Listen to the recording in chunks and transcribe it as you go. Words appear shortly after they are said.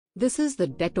This is the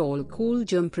Dettol Cool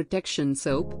Germ Protection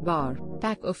Soap Bar,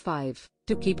 pack of 5,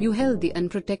 to keep you healthy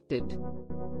and protected.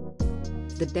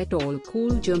 The Dettol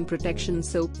Cool Germ Protection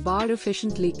Soap Bar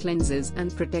efficiently cleanses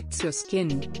and protects your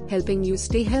skin, helping you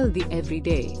stay healthy every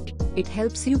day. It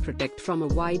helps you protect from a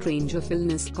wide range of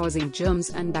illness-causing germs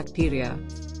and bacteria.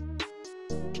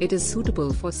 It is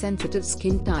suitable for sensitive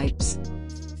skin types.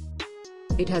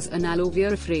 It has an aloe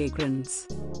vera fragrance.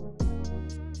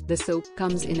 The soap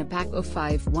comes in a pack of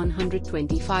 5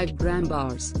 125-gram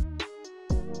bars.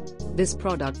 This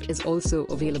product is also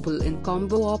available in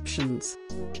combo options.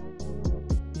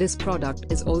 This product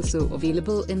is also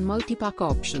available in multi-pack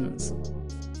options.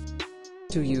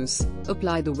 To use,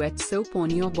 apply the wet soap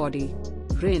on your body,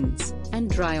 rinse, and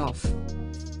dry off.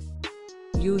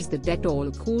 Use the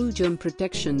Dettol Cool Germ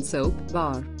Protection Soap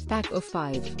Bar, pack of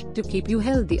 5, to keep you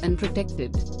healthy and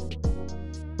protected.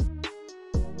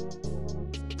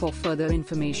 For further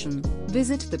information,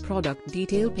 visit the product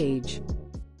detail page.